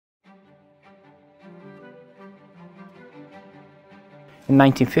In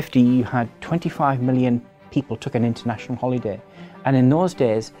 1950, you had 25 million people took an international holiday. And in those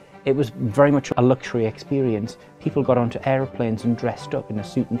days, it was very much a luxury experience. People got onto aeroplanes and dressed up in a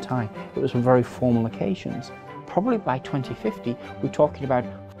suit and tie. It was for very formal occasions. Probably by 2050, we're talking about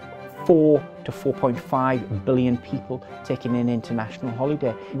 4 to 4.5 billion people taking an international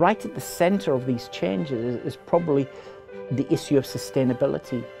holiday. Right at the center of these changes is probably the issue of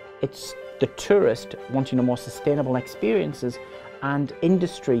sustainability. It's the tourist wanting a more sustainable experiences and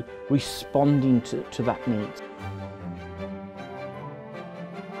industry responding to that need.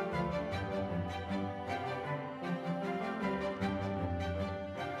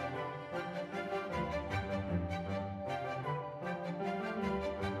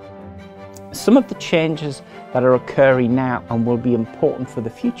 Some of the changes that are occurring now and will be important for the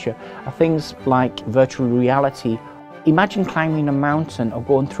future are things like virtual reality. Imagine climbing a mountain or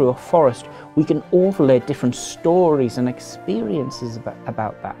going through a forest. We can overlay different stories and experiences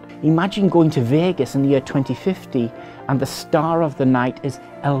about that. Imagine going to Vegas in the year 2050 and the star of the night is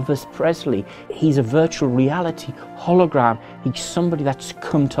Elvis Presley. He's a virtual reality hologram. He's somebody that's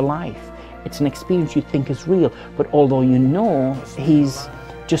come to life. It's an experience you think is real, but although you know he's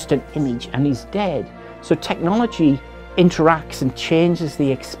just an image and he's dead. So technology interacts and changes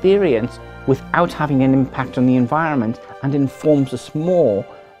the experience without having an impact on the environment and informs us more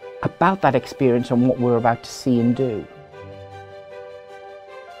about that experience and what we're about to see and do.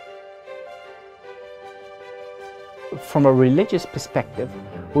 From a religious perspective,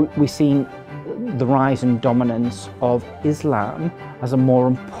 we're seeing the rise and dominance of Islam as a more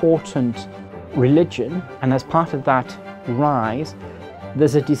important religion, and as part of that rise,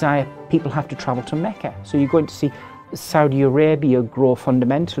 there's a desire people have to travel to Mecca. So you're going to see Saudi Arabia grow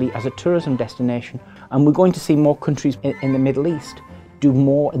fundamentally as a tourism destination, and we're going to see more countries in the Middle East do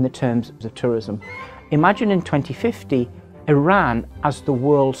more in the terms of tourism. Imagine in 2050 Iran as the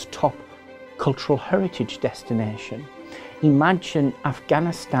world's top cultural heritage destination. Imagine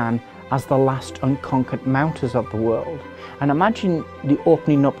Afghanistan as the last unconquered mountains of the world. And imagine the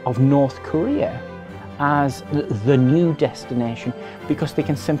opening up of North Korea as the new destination, because they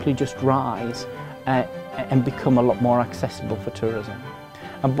can simply just rise and become a lot more accessible for tourism.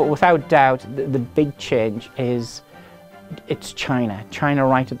 But without doubt, the big change is it's China. China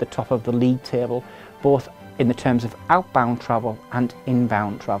right at the top of the league table, both in the terms of outbound travel and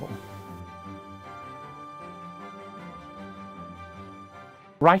inbound travel.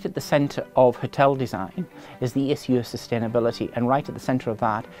 Right at the centre of hotel design is the issue of sustainability, and right at the centre of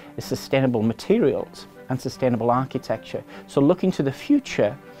that is sustainable materials and sustainable architecture. So looking to the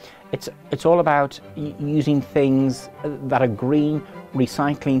future, it's all about using things that are green,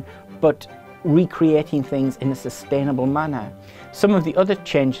 recycling, but recreating things in a sustainable manner. Some of the other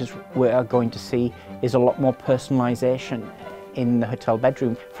changes we are going to see is a lot more personalisation in the hotel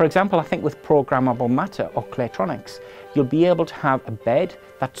bedroom. For example, I think with programmable matter or claytronics, you'll be able to have a bed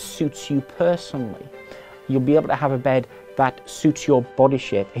that suits you personally. You'll be able to have a bed that suits your body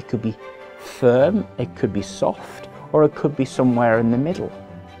shape. It could be firm, it could be soft, or it could be somewhere in the middle.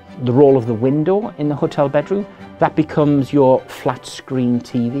 The role of the window in the hotel bedroom, that becomes your flat screen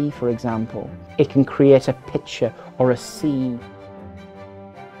TV, for example. It can create a picture or a scene.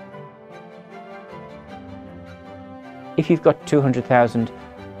 If you've got 200,000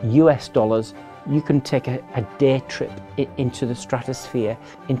 US dollars, you can take a day trip into the stratosphere,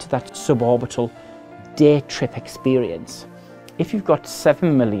 into that suborbital day trip experience. If you've got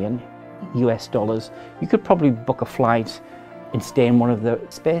 7 million US dollars, you could probably book a flight and stay in one of the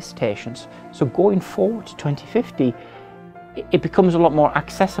space stations. So going forward to 2050, it becomes a lot more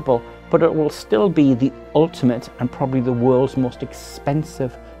accessible, but it will still be the ultimate and probably the world's most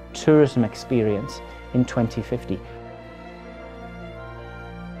expensive tourism experience in 2050.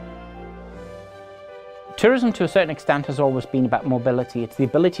 Tourism, to a certain extent, has always been about mobility. It's the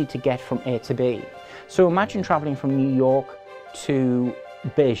ability to get from A to B. So imagine traveling from New York to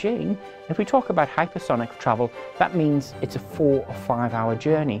Beijing. If we talk about hypersonic travel, that means it's a 4 or 5 hour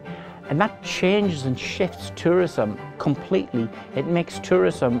journey. And that changes and shifts tourism completely. It makes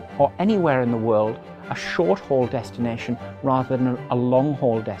tourism, or anywhere in the world, a short-haul destination rather than a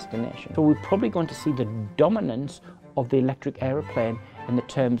long-haul destination. So we're probably going to see the dominance of the electric aeroplane in the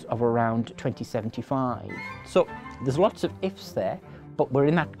terms of around 2075. So there's lots of ifs there, but we're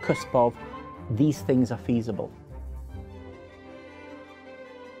in that cusp of these things are feasible.